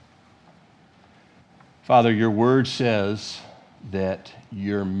Father, your word says that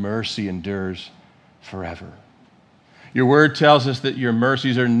your mercy endures forever. Your word tells us that your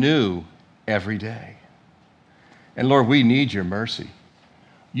mercies are new every day. And Lord, we need your mercy.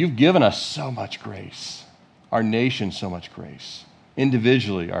 You've given us so much grace, our nation so much grace,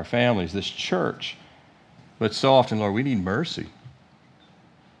 individually, our families, this church. But so often, Lord, we need mercy.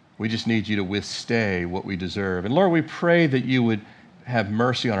 We just need you to withstay what we deserve. And Lord, we pray that you would have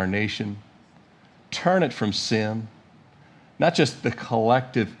mercy on our nation, turn it from sin, not just the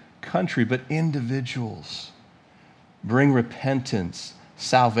collective country, but individuals. Bring repentance,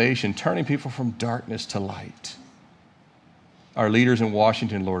 salvation, turning people from darkness to light. Our leaders in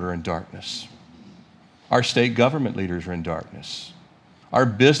Washington, Lord, are in darkness. Our state government leaders are in darkness. Our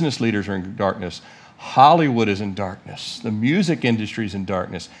business leaders are in darkness. Hollywood is in darkness. The music industry is in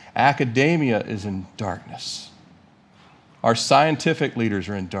darkness. Academia is in darkness. Our scientific leaders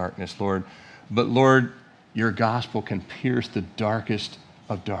are in darkness, Lord. But Lord, your gospel can pierce the darkest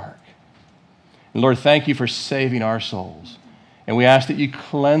of dark. And Lord, thank you for saving our souls. And we ask that you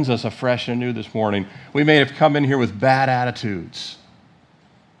cleanse us afresh and anew this morning. We may have come in here with bad attitudes.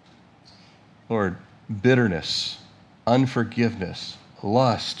 Lord, bitterness, unforgiveness,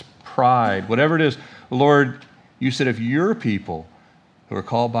 lust, pride, whatever it is. Lord, you said if your people who are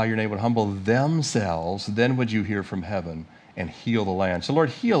called by your name would humble themselves, then would you hear from heaven and heal the land. So Lord,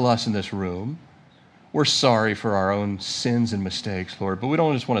 heal us in this room. We're sorry for our own sins and mistakes, Lord, but we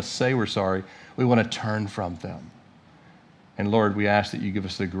don't just want to say we're sorry. We want to turn from them. And Lord, we ask that you give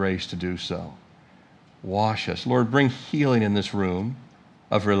us the grace to do so. Wash us. Lord, bring healing in this room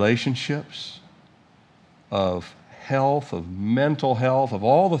of relationships, of health, of mental health, of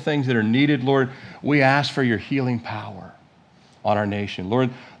all the things that are needed. Lord, we ask for your healing power on our nation.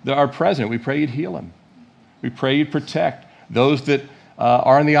 Lord, our president, we pray you'd heal him. We pray you'd protect those that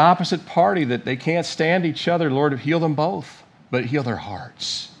are in the opposite party, that they can't stand each other. Lord, heal them both, but heal their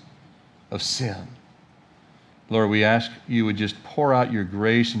hearts of sin. Lord, we ask you would just pour out your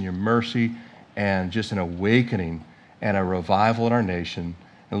grace and your mercy and just an awakening and a revival in our nation.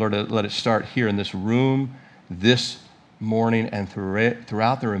 And Lord, let it start here in this room this morning and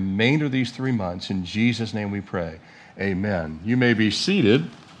throughout the remainder of these 3 months. In Jesus' name we pray. Amen. You may be seated,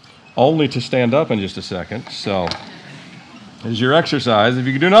 only to stand up in just a second. So, as your exercise, if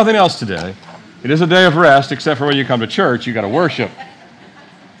you can do nothing else today, it is a day of rest, except for when you come to church, you got to worship.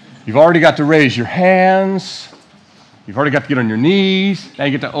 You've already got to raise your hands. You've already got to get on your knees. Now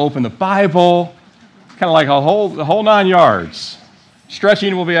you get to open the Bible. Kind of like the whole 9 yards.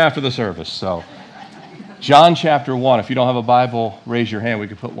 Stretching will be after the service. So, John chapter 1. If you don't have a Bible, raise your hand. We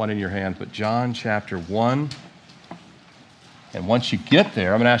can put one in your hand. But John chapter 1. And once you get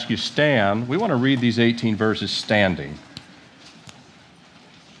there, I'm going to ask you to stand. We want to read these 18 verses standing.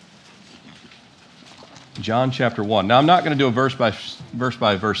 John chapter 1. Now, I'm not going to do a verse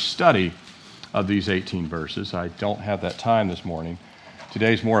by verse study of these 18 verses. I don't have that time this morning.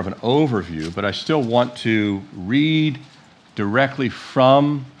 Today's more of an overview, but I still want to read directly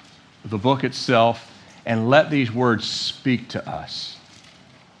from the book itself and let these words speak to us.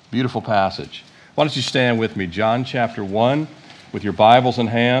 Beautiful passage. Why don't you stand with me? John chapter 1, with your Bibles in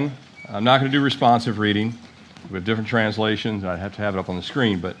hand. I'm not going to do responsive reading. We have different translations. I'd have to have it up on the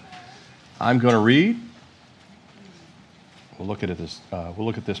screen, but I'm going to read. We'll look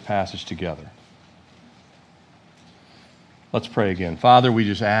at this passage together. Let's pray again. Father, we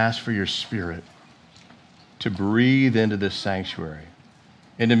just ask for your Spirit to breathe into this sanctuary,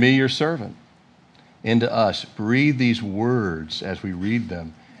 into me, your servant, into us. Breathe these words as we read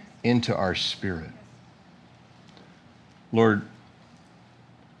them into our spirit. Lord,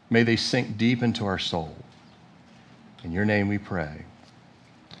 may they sink deep into our soul. In your name we pray.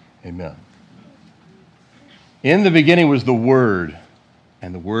 Amen. In the beginning was the Word,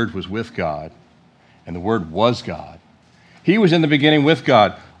 and the Word was with God, and the Word was God. He was in the beginning with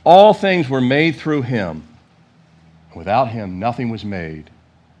God. All things were made through him. Without him, nothing was made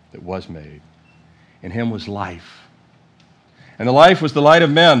that was made. In him was life. And the life was the light of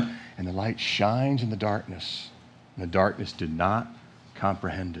men. And the light shines in the darkness. And the darkness did not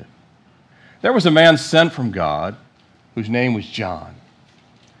comprehend it. There was a man sent from God whose name was John.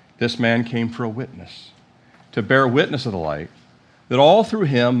 This man came for a witness, to bear witness of the light, that all through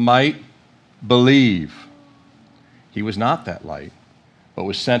him might believe. He was not that light, but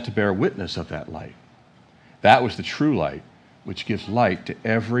was sent to bear witness of that light. That was the true light, which gives light to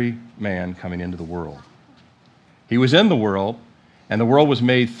every man coming into the world. He was in the world, and the world was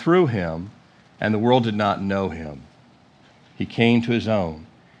made through him, and the world did not know him. He came to his own,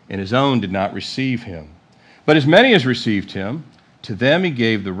 and his own did not receive him. But as many as received him, to them he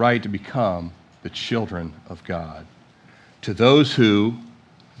gave the right to become the children of God. To those who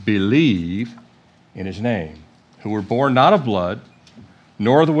believe in his name, who were born not of blood,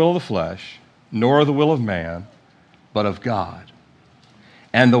 nor of the will of the flesh, nor of the will of man, but of God.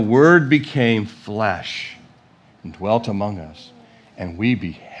 And the Word became flesh and dwelt among us, and we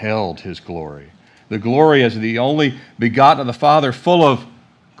beheld his glory. The glory as the only begotten of the Father, full of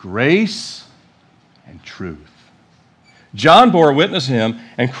grace and truth. John bore witness to him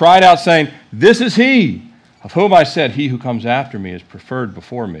and cried out, saying, "This is he, of whom I said, he who comes after me is preferred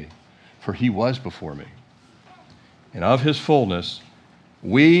before me, for he was before me." And of his fullness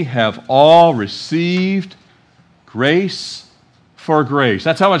we have all received grace for grace.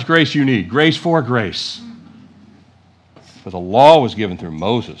 That's how much grace you need. Grace for grace. For the law was given through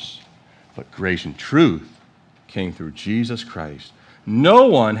Moses, but grace and truth came through Jesus Christ. No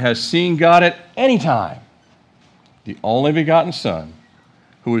one has seen God at any time. The only begotten Son,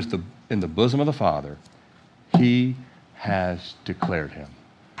 who is in the bosom of the Father, he has declared him.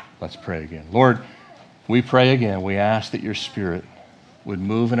 Let's pray again. Lord, we pray again. We ask that your Spirit would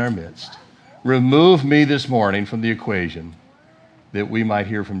move in our midst. Remove me this morning from the equation, that we might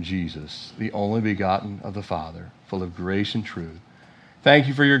hear from Jesus, the only begotten of the Father, full of grace and truth. Thank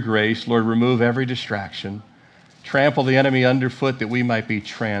you for your grace. Lord, remove every distraction. Trample the enemy underfoot, that we might be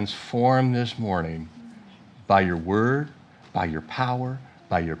transformed this morning by your word, by your power,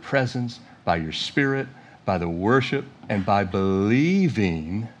 by your presence, by your Spirit, by the worship, and by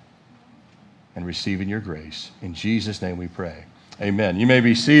believing and receiving your grace. In Jesus' name we pray. Amen. You may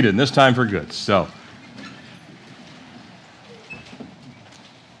be seated, and this time for good. So,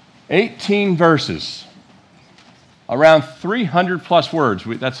 18 verses, around 300 plus words.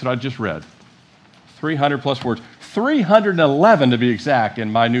 That's what I just read. 300 plus words. 311 to be exact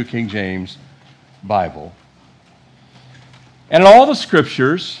in my New King James Bible. And in all the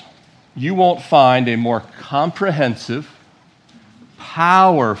scriptures, you won't find a more comprehensive,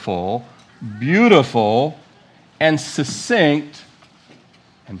 powerful, beautiful, and succinct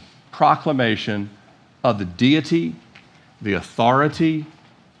proclamation of the deity, the authority,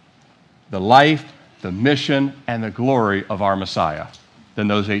 the life, the mission, and the glory of our Messiah than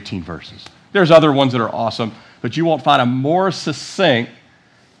those 18 verses. There's other ones that are awesome, but you won't find a more succinct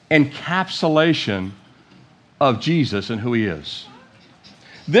encapsulation of Jesus and who he is.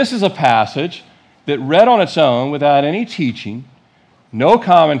 This is a passage that, read on its own without any teaching, no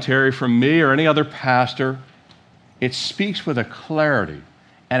commentary from me or any other pastor, it speaks with a clarity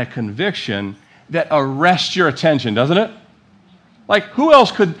and a conviction that arrests your attention, doesn't it? Like, who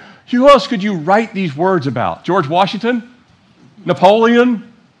else could you write these words about? George Washington?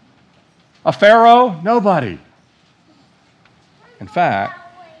 Napoleon? A pharaoh? Nobody. In fact,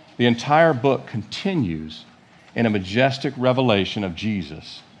 the entire book continues in a majestic revelation of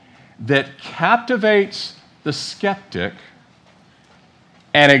Jesus that captivates the skeptic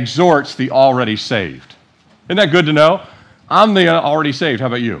and exhorts the already saved. Isn't that good to know? I'm the already saved. How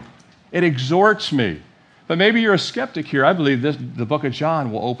about you? It exhorts me. But maybe you're a skeptic here. I believe the book of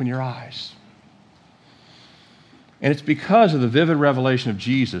John will open your eyes. And it's because of the vivid revelation of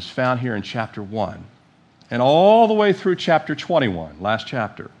Jesus found here in chapter 1 and all the way through chapter 21, last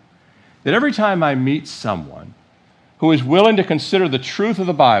chapter, that every time I meet someone who is willing to consider the truth of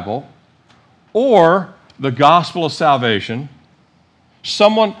the Bible or the gospel of salvation,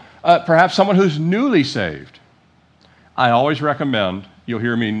 perhaps someone who's newly saved, I always recommend, you'll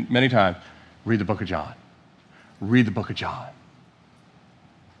hear me many times, read the book of John. Read the book of John.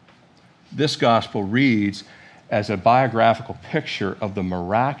 This gospel reads as a biographical picture of the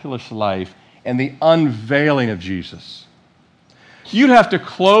miraculous life and the unveiling of Jesus. You'd have to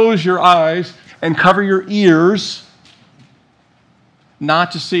close your eyes and cover your ears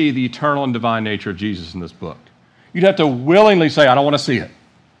not to see the eternal and divine nature of Jesus in this book. You'd have to willingly say, I don't want to see it.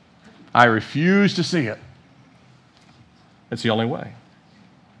 I refuse to see it. It's the only way.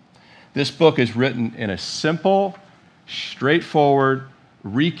 This book is written in a simple, straightforward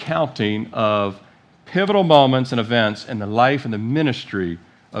recounting of pivotal moments and events in the life and the ministry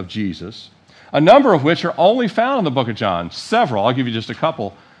of Jesus, a number of which are only found in the book of John. Several. I'll give you just a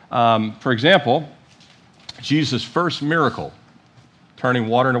couple. For example, Jesus' first miracle, turning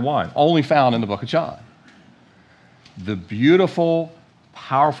water into wine, only found in the book of John. The beautiful,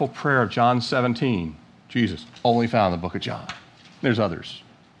 powerful prayer of John 17, Jesus, only found in the book of John. There's others,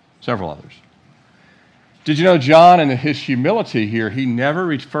 several others. Did you know John, in his humility here, he never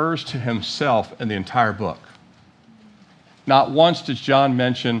refers to himself in the entire book. Not once does John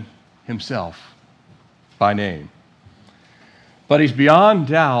mention himself by name. But he's beyond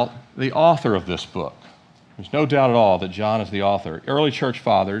doubt the author of this book. There's no doubt at all that John is the author. Early church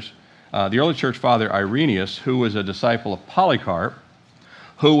fathers the early church father Irenaeus, who was a disciple of Polycarp,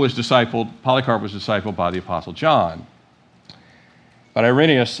 Polycarp was discipled by the Apostle John. But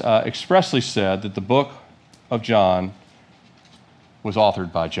Irenaeus expressly said that the book of John was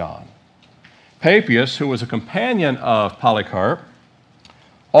authored by John. Papias, who was a companion of Polycarp,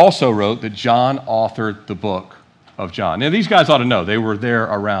 also wrote that John authored the book of John. Now, these guys ought to know. They were there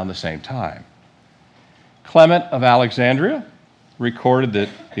around the same time. Clement of Alexandria recorded that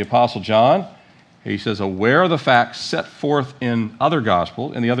the Apostle John, he says, aware of the facts set forth in the other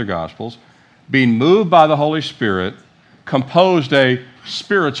Gospels, being moved by the Holy Spirit, composed a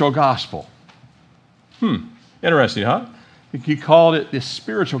spiritual gospel. Interesting, huh? He called it the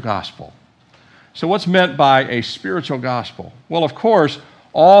spiritual gospel. So what's meant by a spiritual gospel? Well, of course,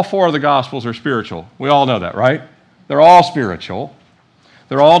 all four of the Gospels are spiritual. We all know that, right? They're all spiritual.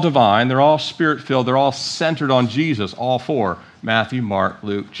 They're all divine. They're all spirit-filled. They're all centered on Jesus, all four: Matthew, Mark,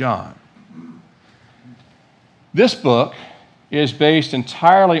 Luke, John. This book is based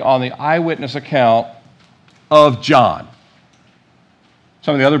entirely on the eyewitness account of John.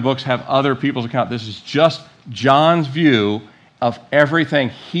 Some of the other books have other people's account. This is just John's view of everything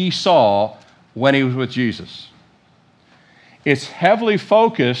he saw when he was with Jesus. It's heavily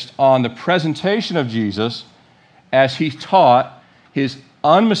focused on the presentation of Jesus as he taught his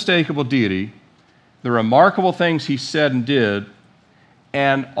unmistakable deity, the remarkable things he said and did,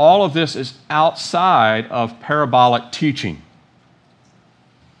 and all of this is outside of parabolic teaching.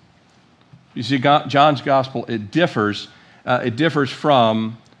 You see, John's gospel, it differs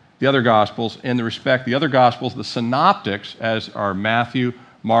from the other gospels in the respect the other gospels, the synoptics, as are Matthew,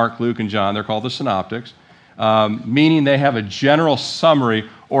 Mark, Luke, and John, they're called the synoptics, meaning they have a general summary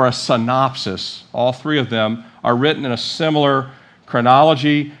or a synopsis. All three of them are written in a similar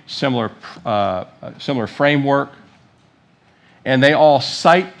chronology, similar framework, and they all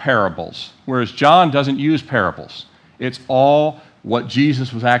cite parables, whereas John doesn't use parables. It's all what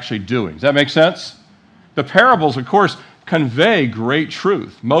Jesus was actually doing. Does that make sense? The parables, of course, convey great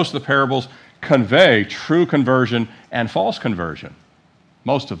truth. Most of the parables convey true conversion and false conversion,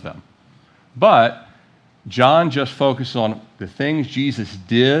 most of them. But John just focuses on the things Jesus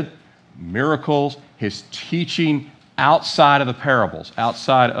did, miracles, his teaching outside of the parables,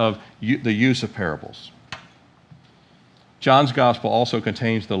 outside of the use of parables. John's gospel also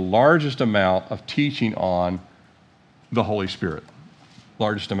contains the largest amount of teaching on the Holy Spirit.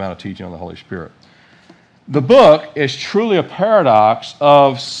 Largest amount of teaching on the Holy Spirit. The book is truly a paradox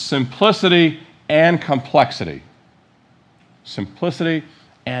of simplicity and complexity. Simplicity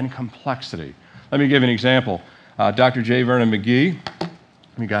and complexity. Let me give you an example. Dr. J. Vernon McGee,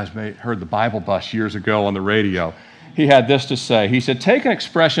 you guys may have heard the Bible Bus years ago on the radio. He had this to say. He said, take an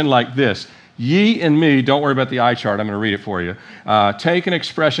expression like this, ye and me, don't worry about the eye chart, I'm going to read it for you. Take an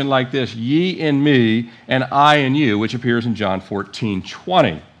expression like this, ye and me, and I and you, which appears in John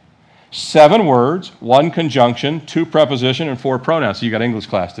 14:20. 7 words, 1 conjunction, 2 preposition, and 4 pronouns. So you got English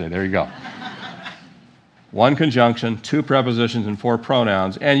class today. There you go. 1 conjunction, 2 prepositions, and 4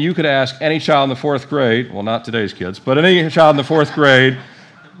 pronouns. And you could ask any child in the 4th grade, well, not today's kids, but any child in the 4th grade,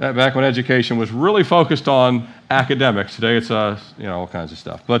 back when education was really focused on academics. Today it's, all kinds of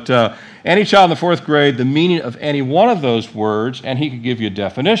stuff. But any child in the 4th grade, the meaning of any one of those words, and he could give you a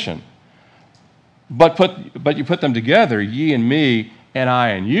definition. But you put them together, ye and me, and I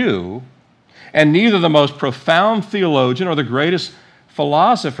and you, and neither the most profound theologian or the greatest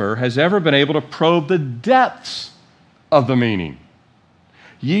philosopher has ever been able to probe the depths of the meaning.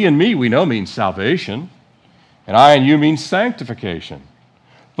 Ye and me, we know, means salvation, and I and you means sanctification.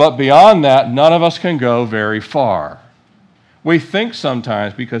 But beyond that, none of us can go very far. We think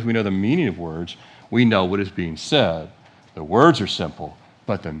sometimes because we know the meaning of words, we know what is being said. The words are simple,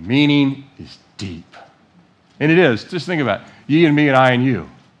 but the meaning is deep. And it is. Just think about it. Ye and me and I and you.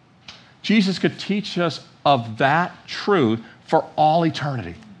 Jesus could teach us of that truth for all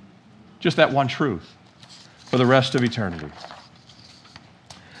eternity. Just that one truth for the rest of eternity.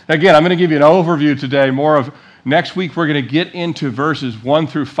 Again, I'm going to give you an overview today, more of next week we're going to get into verses 1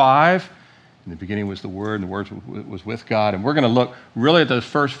 through 5. In the beginning was the Word, and the Word was with God. And we're going to look really at those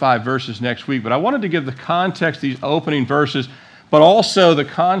first 5 verses next week. But I wanted to give the context, these opening verses, but also the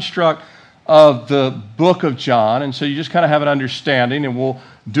construct of the book of John. And so you just kind of have an understanding, and we'll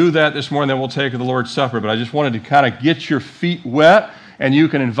do that this morning, then we'll take the Lord's Supper. But I just wanted to kind of get your feet wet, and you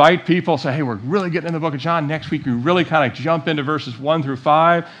can invite people, say, hey, we're really getting in the book of John. Next week we really kind of jump into verses 1 through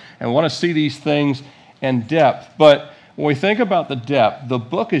 5 and want to see these things in depth. But when we think about the depth, the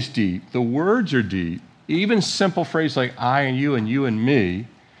book is deep, the words are deep, even simple phrases like I and you and me.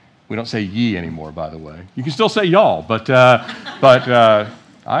 We don't say ye anymore, by the way. You can still say y'all, but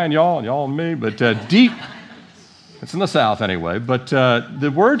I and y'all and me, but deep. It's in the South anyway, but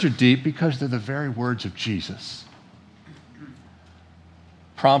the words are deep because they're the very words of Jesus,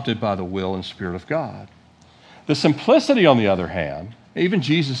 prompted by the will and Spirit of God. The simplicity, on the other hand, even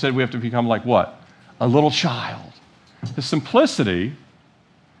Jesus said we have to become like what? A little child. The simplicity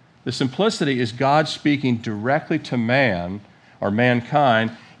is God speaking directly to man or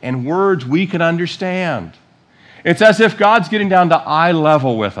mankind in words we can understand. It's as if God's getting down to eye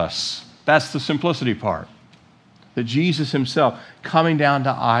level with us. That's the simplicity part. That Jesus himself coming down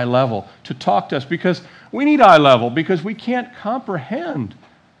to eye level to talk to us, because we need eye level, because we can't comprehend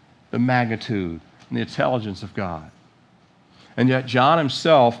the magnitude and the intelligence of God. And yet John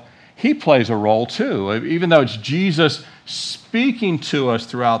himself, he plays a role too. Even though it's Jesus speaking to us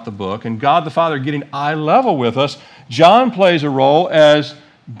throughout the book and God the Father getting eye level with us, John plays a role as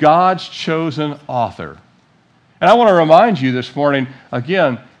God's chosen author. And I want to remind you this morning,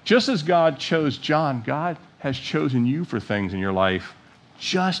 again, just as God chose John, God has chosen you for things in your life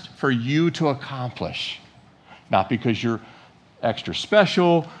just for you to accomplish. Not because you're extra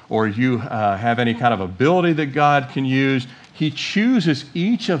special or you have any kind of ability that God can use. He chooses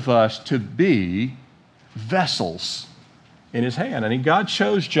each of us to be vessels in his hand. And God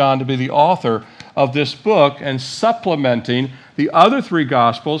chose John to be the author of this book and supplementing the other three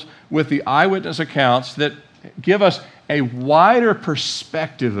Gospels with the eyewitness accounts that give us a wider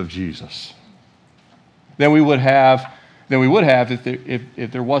perspective of Jesus than we would have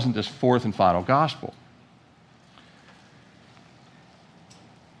if there wasn't this fourth and final gospel.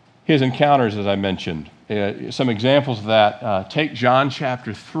 His encounters, as I mentioned, some examples of that, take John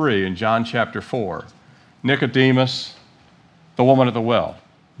chapter 3 and John chapter 4. Nicodemus, the woman at the well.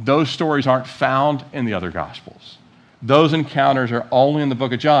 Those stories aren't found in the other gospels. Those encounters are only in the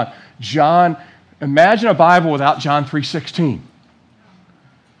book of John. Imagine a Bible without John 3:16.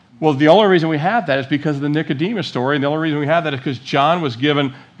 Well, the only reason we have that is because of the Nicodemus story, and the only reason we have that is because John was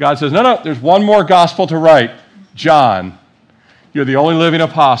given, God says, no, there's one more gospel to write. John, you're the only living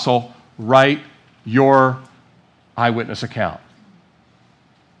apostle, write your eyewitness account.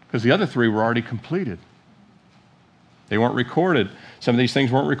 Because the other three were already completed. They weren't recorded. Some of these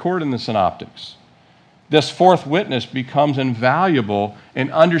things weren't recorded in the synoptics. This fourth witness becomes invaluable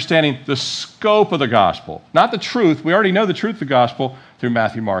in understanding the scope of the gospel. Not the truth. We already know the truth of the gospel through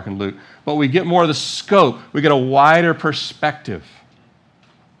Matthew, Mark, and Luke. But we get more of the scope. We get a wider perspective.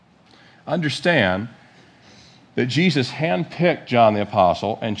 Understand that Jesus handpicked John the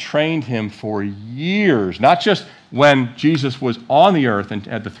Apostle and trained him for years, not just when Jesus was on the earth and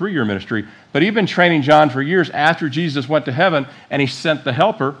had the 3-year ministry, but he'd been training John for years after Jesus went to heaven, and he sent the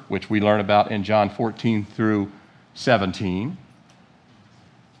helper, which we learn about in John 14 through 17.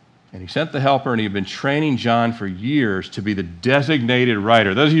 And he sent the helper, and he'd been training John for years to be the designated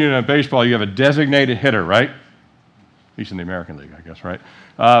writer. Those of you who know baseball, you have a designated hitter, right? At least in the American League, I guess, right?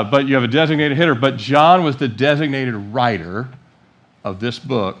 But you have a designated hitter. But John was the designated writer of this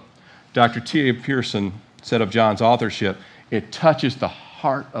book. Dr. T.A. Pearson said of John's authorship, it touches the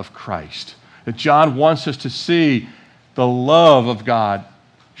heart of Christ. That John wants us to see the love of God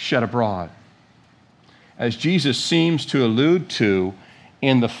shed abroad. As Jesus seems to allude to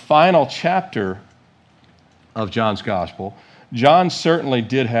in the final chapter of John's gospel, John certainly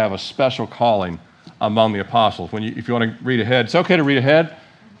did have a special calling among the apostles. If you want to read ahead, it's okay to read ahead.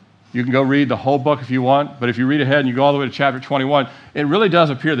 You can go read the whole book if you want, but if you read ahead and you go all the way to chapter 21, it really does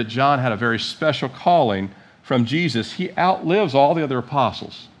appear that John had a very special calling from Jesus. He outlives all the other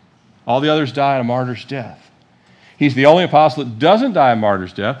apostles. All the others die a martyr's death. He's the only apostle that doesn't die a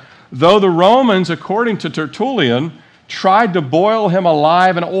martyr's death, though the Romans, according to Tertullian, tried to boil him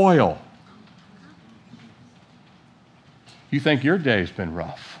alive in oil. You think your day's been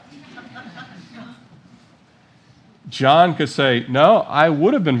rough. John could say, no, I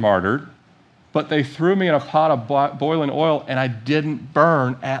would have been martyred, but they threw me in a pot of boiling oil and I didn't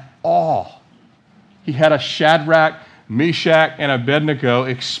burn at all. He had a Shadrach, Meshach, and Abednego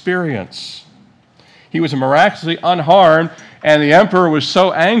experience. He was miraculously unharmed, and the emperor was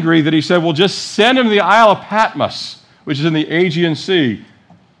so angry that he said, well, just send him to the Isle of Patmos, which is in the Aegean Sea,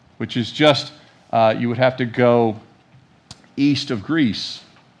 which is just, you would have to go east of Greece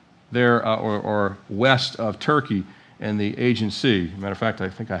there or west of Turkey in the Aegean Sea. Matter of fact, I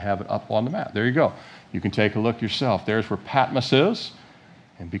think I have it up on the map. There you go. You can take a look yourself. There's where Patmos is.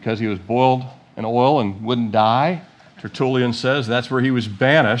 And because he was boiled in oil and wouldn't die, Tertullian says that's where he was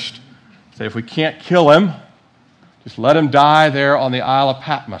banished. Say, if we can't kill him, just let him die there on the Isle of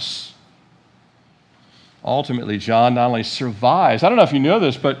Patmos. Ultimately, John not only survives, I don't know if you know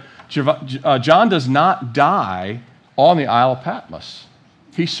this, but John does not die on the Isle of Patmos.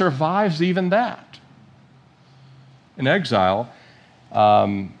 He survives even that. In exile,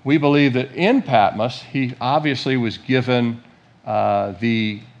 we believe that in Patmos, he obviously was given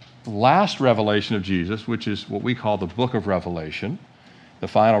the last revelation of Jesus, which is what we call the book of Revelation, the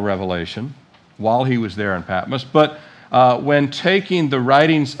final revelation, while he was there in Patmos. But when taking the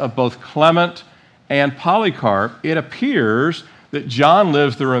writings of both Clement and Polycarp, it appears that John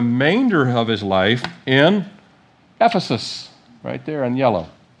lives the remainder of his life in Ephesus, right there in yellow.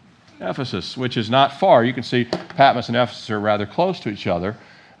 Ephesus, which is not far. You can see Patmos and Ephesus are rather close to each other.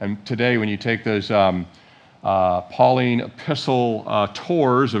 And today, when you take those Pauline epistle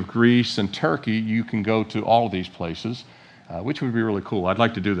tours of Greece and Turkey, you can go to all of these places, which would be really cool. I'd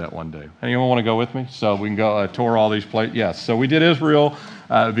like to do that one day. Anyone want to go with me? So we can go tour all these places. Yes, so we did Israel.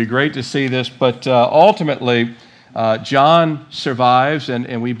 It would be great to see this. But ultimately, John survives,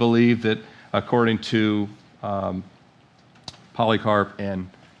 and we believe that according to Polycarp and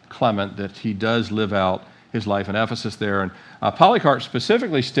Clement, that he does live out his life in Ephesus there. And Polycarp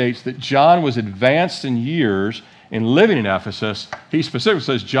specifically states that John was advanced in years in living in Ephesus. He specifically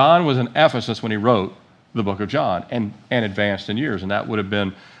says John was in Ephesus when he wrote the book of John, and advanced in years. And that would have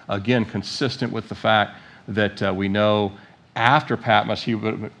been, again, consistent with the fact that we know after Patmos he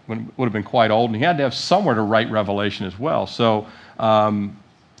would have been quite old, and he had to have somewhere to write Revelation as well. So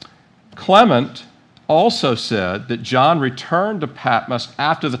Clement also said that John returned to Patmos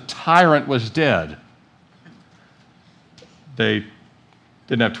after the tyrant was dead. They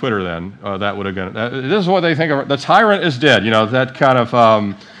didn't have Twitter then. That would have been. This is what they think of. The tyrant is dead. You know, that kind of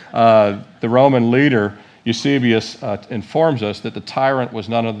the Roman leader Eusebius informs us that the tyrant was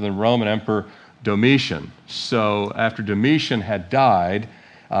none other than Roman Emperor Domitian. So after Domitian had died,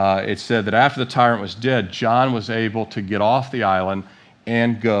 it said that after the tyrant was dead, John was able to get off the island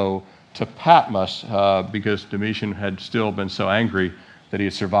and go to Patmos because Domitian had still been so angry that he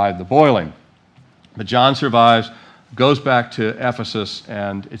had survived the boiling. But John survives, goes back to Ephesus,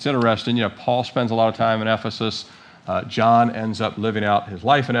 and it's interesting. You know, Paul spends a lot of time in Ephesus. John ends up living out his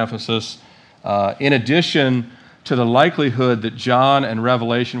life in Ephesus. In addition to the likelihood that John and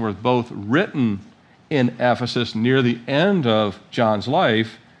Revelation were both written in Ephesus near the end of John's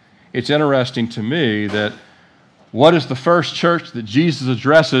life, it's interesting to me that what is the first church that Jesus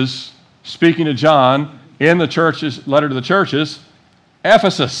addresses, speaking to John in the church's letter to the churches?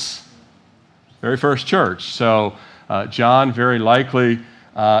 Ephesus, very first church. So John very likely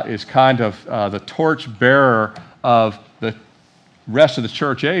is kind of the torch bearer of the rest of the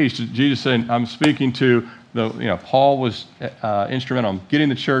church age. Jesus saying, I'm speaking to Paul was instrumental in getting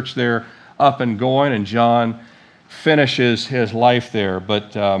the church there up and going, and John finishes his life there.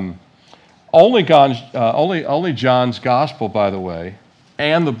 But only John's gospel, by the way,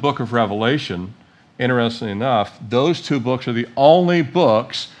 and the book of Revelation, interestingly enough, those two books are the only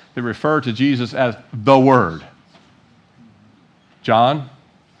books that refer to Jesus as the Word. John,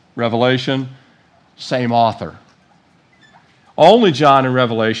 Revelation, same author. Only John and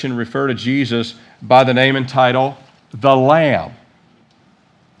Revelation refer to Jesus by the name and title, the Lamb.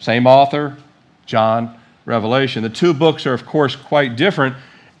 Same author, John, Revelation. The two books are, of course, quite different,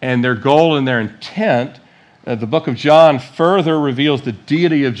 and their goal and their intent. The book of John further reveals the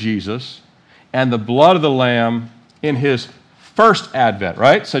deity of Jesus and the blood of the Lamb in his first advent,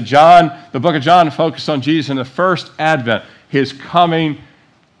 right? So the book of John focused on Jesus in the first advent, his coming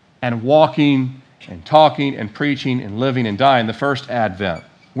and walking and talking and preaching and living and dying, the first advent.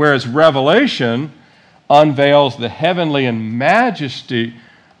 Whereas Revelation unveils the heavenly and majesty,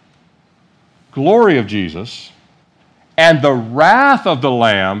 glory of Jesus, and the wrath of the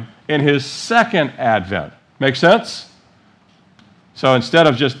Lamb in his second advent. Make sense? So instead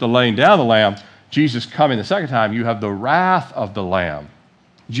of just the laying down of the Lamb, Jesus coming the second time, you have the wrath of the Lamb.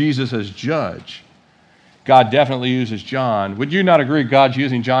 Jesus as judge. God definitely uses John. Would you not agree God's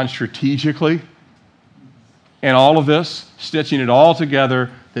using John strategically in all of this, stitching it all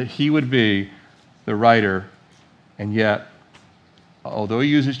together, that he would be the writer, and yet, although he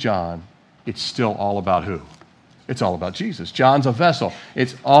uses John, it's still all about who? It's all about Jesus. John's a vessel.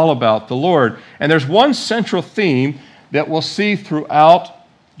 It's all about the Lord. And there's one central theme that we'll see throughout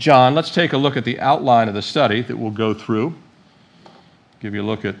John. Let's take a look at the outline of the study that we'll go through. Give you a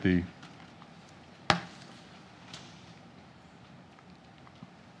look at the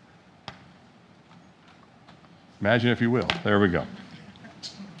imagine if you will. There we go.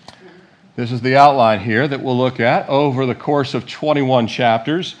 This is the outline here that we'll look at over the course of 21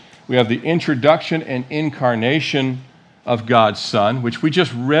 chapters. We have the introduction and incarnation of God's Son, which we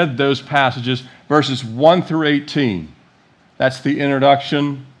just read those passages, verses 1 through 18. That's the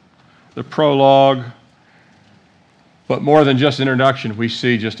introduction, the prologue, But more than just introduction, we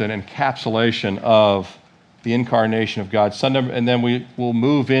see just an encapsulation of the incarnation of God's Son. And then we will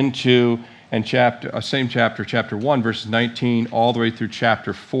move into same chapter, chapter 1, verses 19, all the way through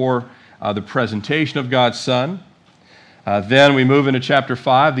chapter 4, the presentation of God's Son. Then we move into chapter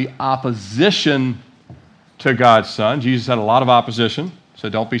 5, the opposition to God's Son. Jesus had a lot of opposition, so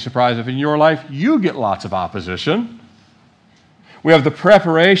don't be surprised if in your life you get lots of opposition. We have the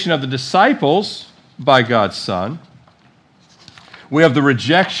preparation of the disciples by God's Son. We have the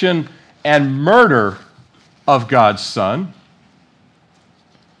rejection and murder of God's Son.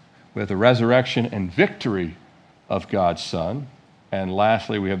 We have the resurrection and victory of God's Son. And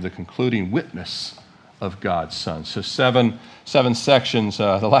lastly, we have the concluding witness of God's Son. So seven sections.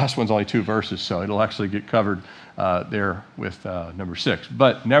 The last one's only 2 verses, so it'll actually get covered there with number 6.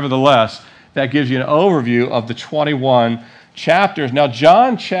 But nevertheless, that gives you an overview of the 21 chapters. Now,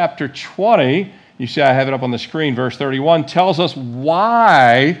 John chapter 20, you see I have it up on the screen, verse 31, tells us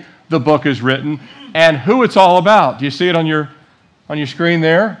why the book is written and who it's all about. Do you see it on your screen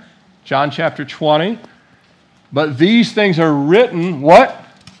there? John chapter 20. But these things are written, what?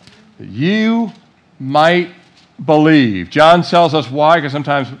 That you might believe. John tells us why, because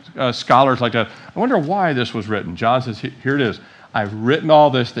sometimes scholars like to, I wonder why this was written. John says, here it is. I've written all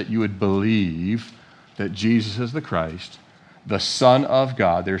this that you would believe that Jesus is the Christ, the Son of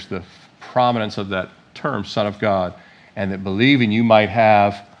God. There's the prominence of that term, Son of God, and that believing you might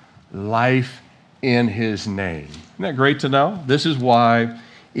have life in his name. Isn't that great to know? This is why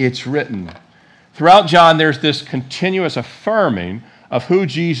it's written. Throughout John, there's this continuous affirming of who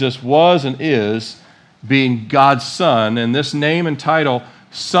Jesus was and is, being God's Son, and this name and title,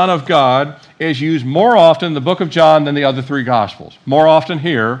 Son of God, is used more often in the book of John than the other 3 Gospels. More often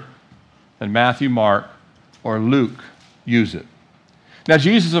here than Matthew, Mark, or Luke use it. Now,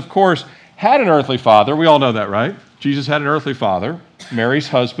 Jesus, of course, had an earthly father. We all know that, right? Jesus had an earthly father, Mary's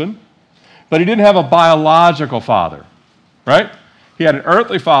husband, but he didn't have a biological father, right? He had an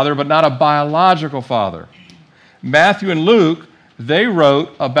earthly father, but not a biological father. Matthew and Luke, they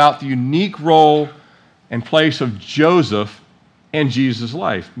wrote about the unique role and place of Joseph in Jesus'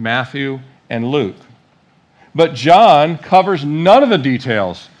 life, Matthew and Luke. But John covers none of the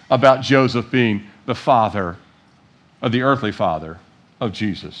details about Joseph being the father, or the earthly father of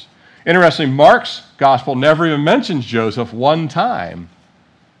Jesus. Interestingly, Mark's gospel never even mentions Joseph one time,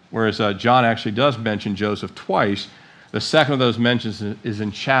 whereas John actually does mention Joseph twice. The second of those mentions is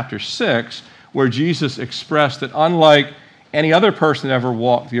in chapter 6, where Jesus expressed that unlike any other person that ever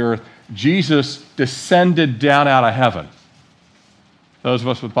walked the earth, Jesus descended down out of heaven. Those of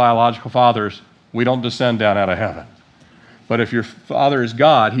us with biological fathers, we don't descend down out of heaven. But if your father is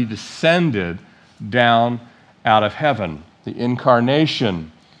God, he descended down out of heaven. The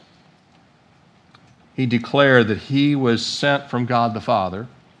incarnation. He declared that he was sent from God the Father,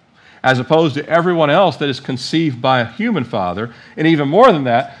 as opposed to everyone else that is conceived by a human father. And even more than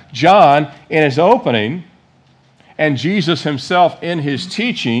that, John, in his opening, and Jesus himself in his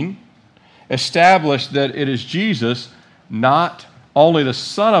teaching, established that it is Jesus, not only the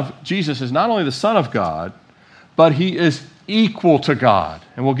Son of, Jesus is not only the Son of God, but he is equal to God.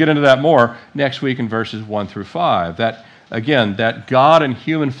 And we'll get into that more next week in verses 1 through 5. That, again, that God in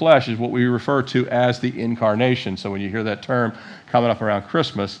human flesh is what we refer to as the incarnation. So when you hear that term coming up around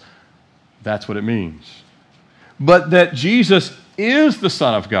Christmas, that's what it means. But that Jesus is the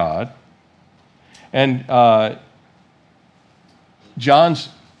Son of God, and John's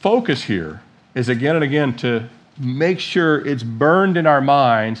focus here is again and again to make sure it's burned in our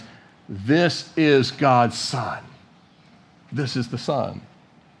minds, this is God's Son. This is the Son.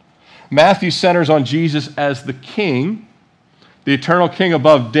 Matthew centers on Jesus as the King, the eternal King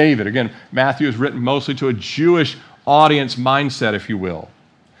above David. Again, Matthew is written mostly to a Jewish audience mindset, if you will.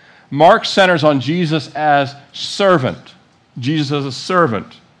 Mark centers on Jesus as servant. Jesus as a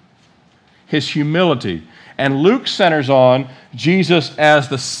servant. His humility. And Luke centers on Jesus as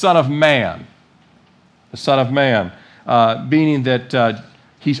the Son of Man. The Son of Man. Meaning that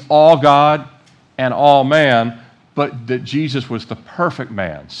he's all God and all man, but that Jesus was the perfect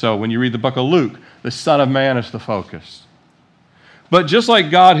man. So when you read the book of Luke, the Son of Man is the focus. But just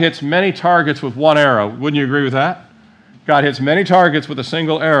like God hits many targets with one arrow, wouldn't you agree with that? God hits many targets with a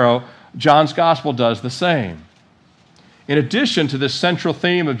single arrow. John's gospel does the same. In addition to this central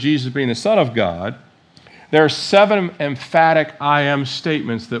theme of Jesus being the Son of God, there are 7 emphatic I am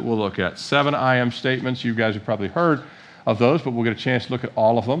statements that we'll look at. 7 I am statements. You guys have probably heard of those, but we'll get a chance to look at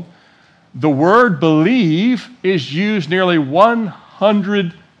all of them. The word believe is used nearly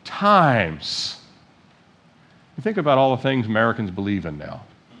 100 times. You think about all the things Americans believe in now.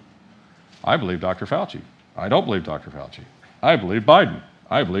 I believe Dr. Fauci. I don't believe Dr. Fauci. I believe Biden.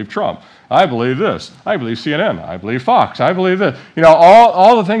 I believe Trump. I believe this. I believe CNN. I believe Fox. I believe this.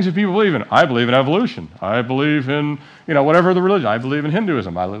 All the things that people believe in. I believe in evolution. I believe in, whatever the religion. I believe in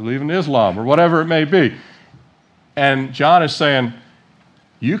Hinduism. I believe in Islam or whatever it may be. And John is saying,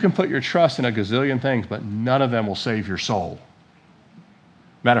 you can put your trust in a gazillion things, but none of them will save your soul.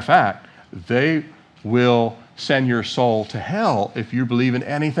 Matter of fact, they will send your soul to hell if you believe in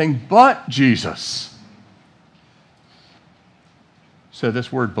anything but Jesus. So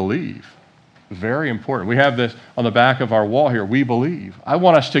this word believe, very important. We have this on the back of our wall here, we believe. I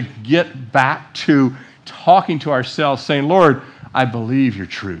want us to get back to talking to ourselves, saying, Lord, I believe your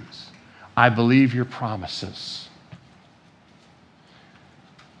truths. I believe your promises.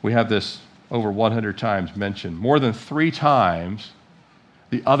 We have this over 100 times mentioned. More than 3 times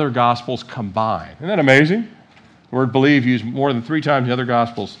the other Gospels combined. Isn't that amazing? The word believe used more than 3 times in the other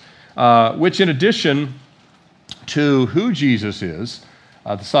Gospels, which in addition to who Jesus is,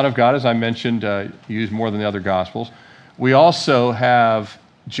 the Son of God, as I mentioned, used more than the other Gospels. We also have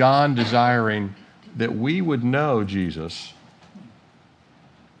John desiring that we would know Jesus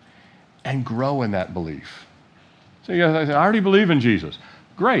and grow in that belief. So you guys say, I already believe in Jesus.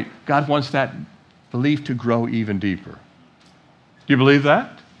 Great. God wants that belief to grow even deeper. Do you believe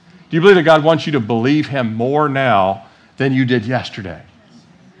that? Do you believe that God wants you to believe him more now than you did yesterday?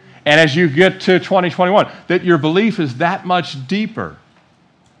 And as you get to 2021, that your belief is that much deeper.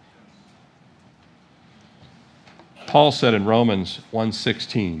 Paul said in Romans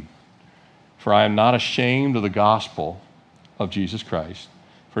 1:16, for I am not ashamed of the gospel of Jesus Christ,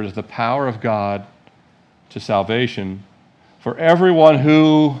 for it is the power of God to salvation for everyone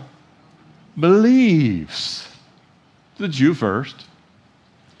who believes, the Jew first,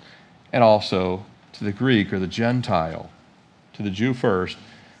 and also to the Greek or the Gentile, to the Jew first,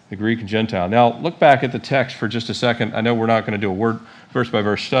 the Greek and Gentile. Now, look back at the text for just a second. I know we're not going to do a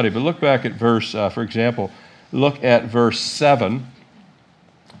verse-by-verse study, but look back at for example, look at verse 7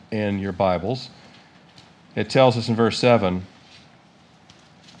 in your Bibles. It tells us in verse 7,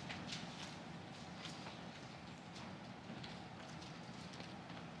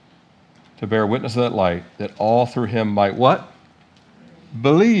 to bear witness of that light, that all through him might what?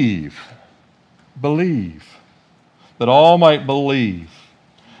 Believe. Believe. That all might believe.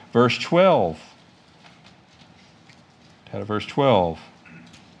 Verse 12. Verse 12.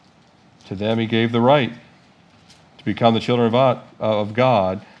 To them he gave the right to become the children of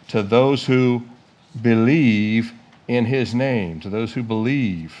God, to those who believe in his name, to those who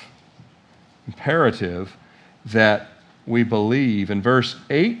believe. Imperative that we believe. In verse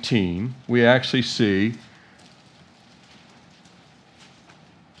 18, we actually see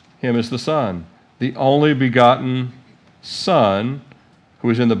him as the Son, the only begotten Son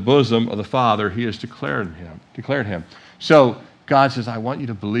who is in the bosom of the Father. He has declared him. So God says, I want you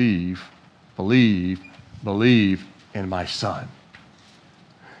to believe in my Son.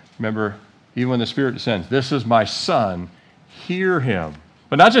 Remember, even when the Spirit descends, this is my Son, hear him.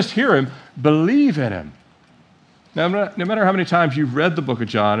 But not just hear him, believe in him. Now, no matter how many times you've read the book of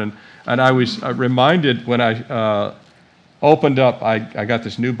John, and I was reminded when I opened up, I got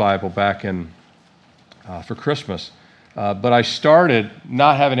this new Bible back for Christmas, but I started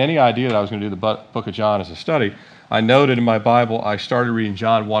not having any idea that I was going to do the book of John as a study. I noted in my Bible, I started reading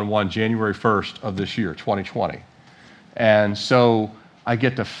John 1:1, January 1st of this year, 2020. And so I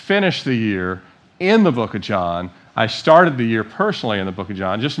get to finish the year in the book of John. I started the year personally in the book of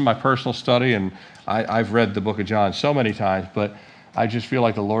John, just in my personal study, and I've read the book of John so many times, but I just feel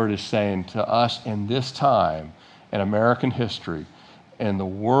like the Lord is saying to us in this time, in American history, in the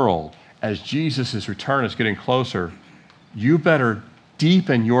world, as Jesus' return is getting closer, you better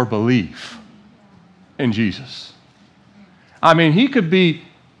deepen your belief in Jesus. I mean, he could be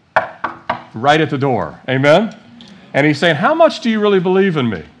right at the door, amen? And he's saying, how much do you really believe in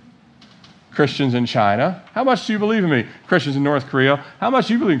me? Christians in China. How much do you believe in me? Christians in North Korea. How much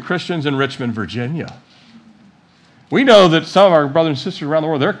do you believe in Christians in Richmond, Virginia? We know that some of our brothers and sisters around the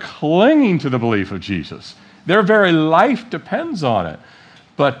world, they're clinging to the belief of Jesus. Their very life depends on it.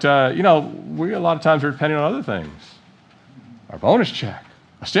 But, we a lot of times are depending on other things. Our bonus check,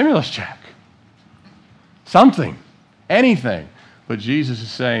 a stimulus check, something, anything. But Jesus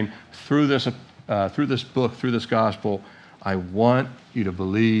is saying, through this book, through this gospel, I want you to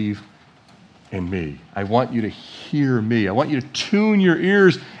believe in me. I want you to hear me. I want you to tune your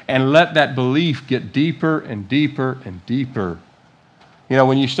ears and let that belief get deeper and deeper and deeper.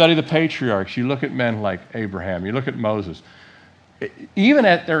 When you study the patriarchs, you look at men like Abraham, you look at Moses. Even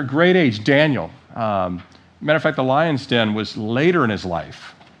at their great age, Daniel, matter of fact, the lion's den was later in his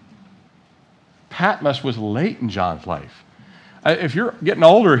life. Patmos was late in John's life. If you're getting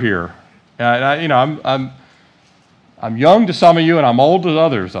older here, I'm young to some of you and I'm old to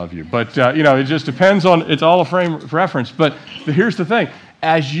others of you, but it just depends on, it's all a frame of reference. But here's the thing.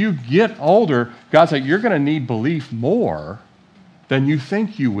 As you get older, God's like, you're going to need belief more than you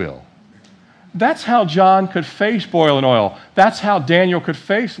think you will. That's how John could face boiling oil. That's how Daniel could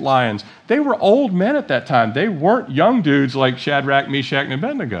face lions. They were old men at that time. They weren't young dudes like Shadrach, Meshach, and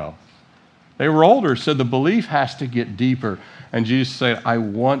Abednego. They were older, so the belief has to get deeper. And Jesus said, I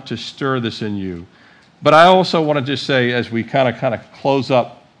want to stir this in you. But I also want to just say, as we kind of close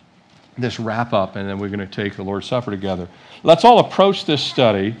up this wrap up, and then we're going to take the Lord's Supper together, let's all approach this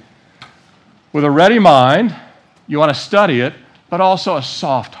study with a ready mind. You want to study it, but also a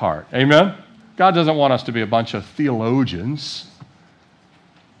soft heart. Amen? God doesn't want us to be a bunch of theologians,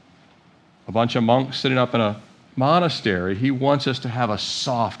 a bunch of monks sitting up in a monastery. He wants us to have a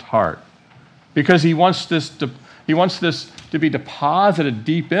soft heart because he wants this to be deposited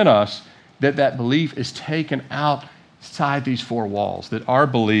deep in us, that belief is taken outside these four walls, that our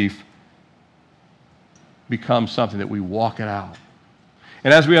belief becomes something that we walk it out.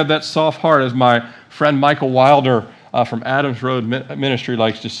 And as we have that soft heart, as my friend Michael Wilder from Adams Road Ministry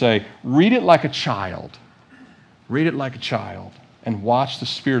likes to say, read it like a child. Read it like a child and watch the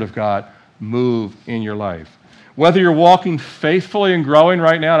Spirit of God move in your life. Whether you're walking faithfully and growing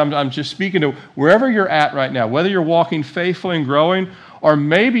right now, and I'm just speaking to wherever you're at right now, whether you're walking faithfully and growing, or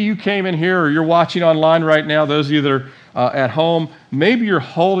maybe you came in here or you're watching online right now, those of you that are at home, maybe you're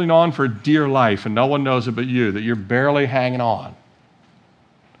holding on for dear life and no one knows it but you, that you're barely hanging on.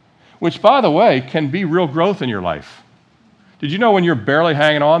 Which, by the way, can be real growth in your life. Did you know when you're barely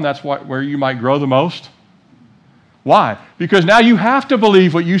hanging on, that's where you might grow the most? Why? Because now you have to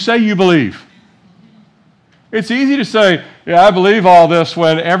believe what you say you believe. It's easy to say, yeah, I believe all this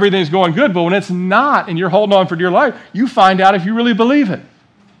when everything's going good, but when it's not and you're holding on for dear life, you find out if you really believe it.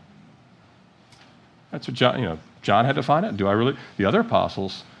 That's what John had to find out. Do I really? The other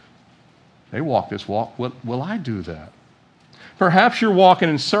apostles, they walk this walk. Will I do that? Perhaps you're walking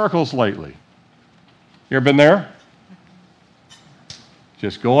in circles lately. You ever been there?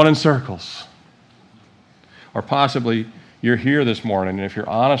 Just going in circles. Or possibly you're here this morning, and if you're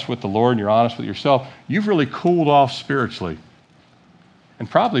honest with the Lord and you're honest with yourself, you've really cooled off spiritually. And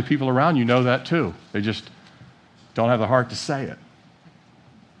probably people around you know that too. They just don't have the heart to say it.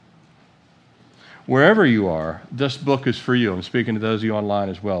 Wherever you are, this book is for you. I'm speaking to those of you online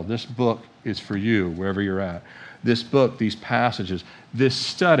as well. This book is for you, wherever you're at. This book, these passages, this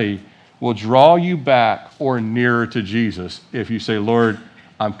study will draw you back or nearer to Jesus if you say, Lord,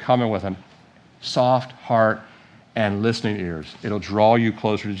 I'm coming with a soft heart and listening ears. It'll draw you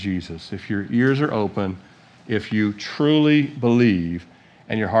closer to Jesus. If your ears are open, if you truly believe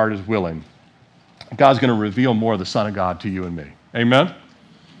and your heart is willing, God's going to reveal more of the Son of God to you and me. Amen?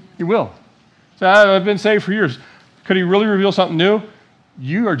 He will. So I've been saved for years. Could he really reveal something new?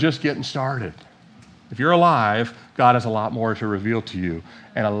 You are just getting started. If you're alive, God has a lot more to reveal to you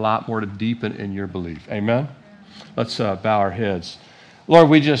and a lot more to deepen in your belief. Amen? Let's bow our heads. Lord,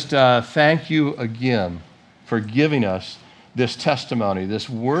 we just thank you again for giving us this testimony, this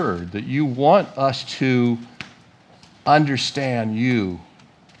word, that you want us to understand you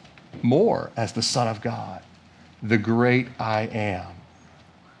more as the Son of God, the great I am.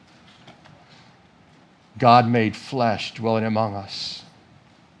 God made flesh dwelling among us.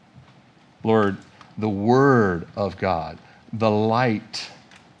 Lord, the Word of God, the light,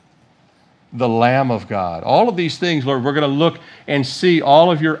 the Lamb of God. All of these things, Lord, we're going to look and see all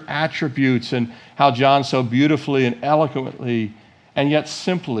of your attributes and how John so beautifully and eloquently and yet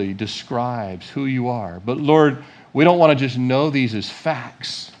simply describes who you are. But Lord, we don't want to just know these as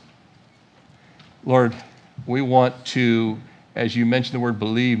facts. Lord, we want to, as you mentioned the word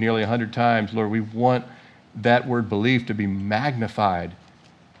believe nearly 100 times, Lord, we want that word believe to be magnified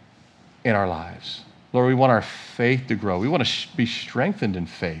in our lives. Lord, we want our faith to grow. We want to be strengthened in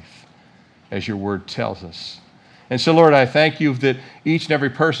faith, as your word tells us. And so, Lord, I thank you that each and every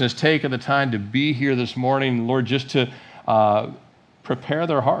person has taken the time to be here this morning, Lord, just to prepare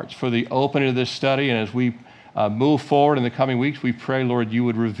their hearts for the opening of this study. And as we move forward in the coming weeks, we pray, Lord, you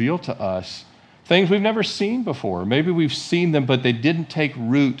would reveal to us things we've never seen before. Maybe we've seen them, but they didn't take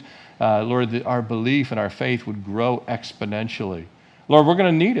root. Lord, that our belief and our faith would grow exponentially. Lord, we're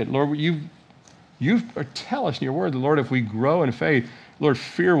going to need it. Lord, you tell us in your word, Lord, if we grow in faith, Lord,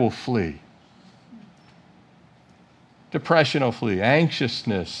 fear will flee. Depression will flee,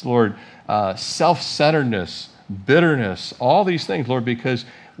 anxiousness, Lord, self-centeredness, bitterness, all these things, Lord, because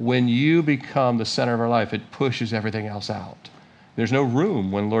when you become the center of our life, it pushes everything else out. There's no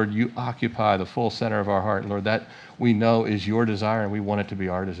room when, Lord, you occupy the full center of our heart. Lord, that we know is your desire, and we want it to be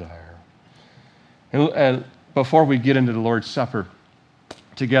our desire. And before we get into the Lord's Supper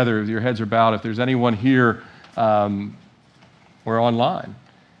together, if your heads are bowed, if there's anyone here or online,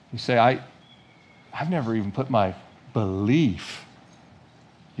 you say, I've never even put my belief.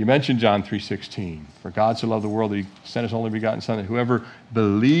 You mentioned John 3:16. For God so loved the world that he sent his only begotten Son, that whoever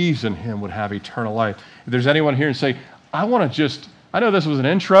believes in him would have eternal life. If there's anyone here and say, I know this was an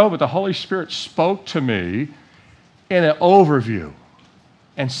intro, but the Holy Spirit spoke to me in an overview.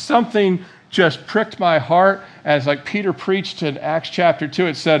 And something just pricked my heart, as like Peter preached in Acts chapter 2,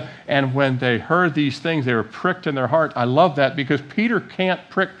 it said, and when they heard these things, they were pricked in their heart. I love that because Peter can't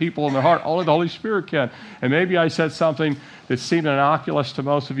prick people in their heart. Only the Holy Spirit can. And maybe I said something that seemed innocuous to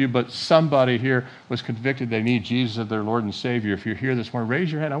most of you, but somebody here was convicted they need Jesus as their Lord and Savior. If you're here this morning, raise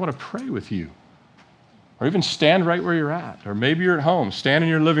your hand. I want to pray with you. Or even stand right where you're at. Or maybe you're at home. Stand in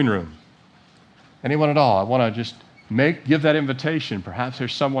your living room. Anyone at all. I want to just give that invitation. Perhaps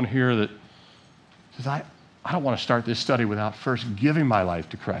there's someone here that says, I don't want to start this study without first giving my life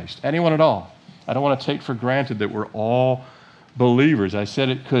to Christ. Anyone at all. I don't want to take for granted that we're all believers. I said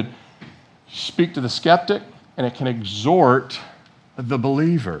it could speak to the skeptic and it can exhort the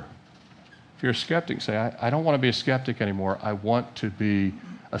believer. If you're a skeptic, say, I don't want to be a skeptic anymore. I want to be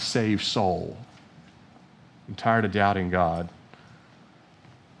a saved soul. I'm tired of doubting God.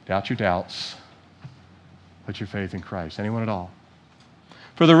 Doubt your doubts. Put your faith in Christ. Anyone at all?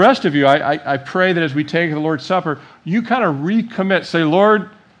 For the rest of you, I pray that as we take the Lord's Supper, you kind of recommit. Say, Lord,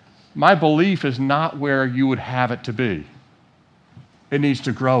 my belief is not where you would have it to be. It needs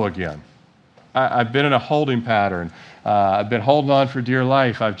to grow again. I've been in a holding pattern. I've been holding on for dear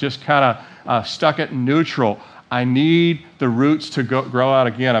life. I've just kind of stuck it in neutral. I need the roots to grow out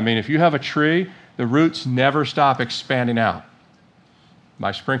again. I mean, if you have a tree, the roots never stop expanding out.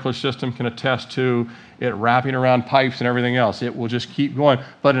 My sprinkler system can attest to it wrapping around pipes and everything else. It will just keep going.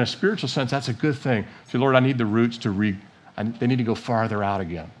 But in a spiritual sense, that's a good thing. Say, Lord, I need the roots they need to go farther out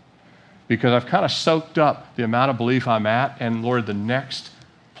again. Because I've kind of soaked up the amount of belief I'm at, and Lord, the next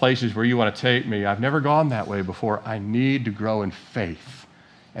places where you want to take me, I've never gone that way before. I need to grow in faith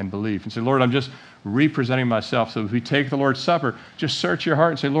and belief. And say, Lord, I'm just representing myself. So as we take the Lord's Supper, just search your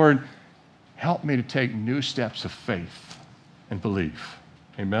heart and say, Lord, help me to take new steps of faith and belief.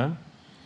 Amen?